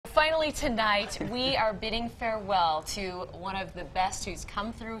finally tonight, we are bidding farewell to one of the best who's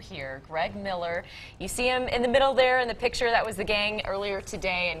come through here, Greg Miller. You see him in the middle there in the picture. That was the gang earlier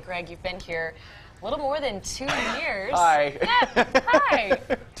today. And Greg, you've been here a little more than 2 years. Hi. Yeah, hi.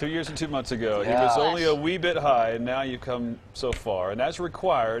 2 years and 2 months ago. Yeah. He was only a wee bit high, and now you've come so far. And as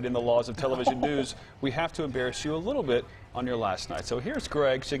required in the laws of television news, we have to embarrass you a little bit on your last night. So here's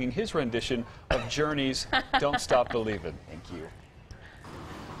Greg singing his rendition of Journey's Don't Stop Believin'. Thank you.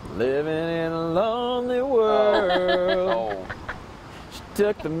 Living in a lonely world. Oh.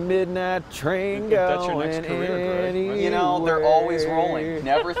 Took the midnight train If that's your going next career, Greg. You know, they're always rolling.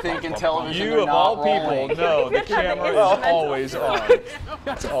 Never think in television You, they're of not all rolling. people, know the camera is always on.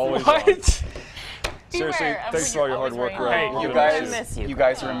 It's always on. Seriously, Beware of thanks when for all your you're hard work, always Greg. rain. We're You gonna guys, miss miss you, you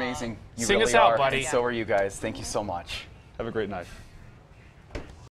guys Greg. are amazing. You Sing really us out, are. buddy. And so are you guys. Thank you so much. Have a great night.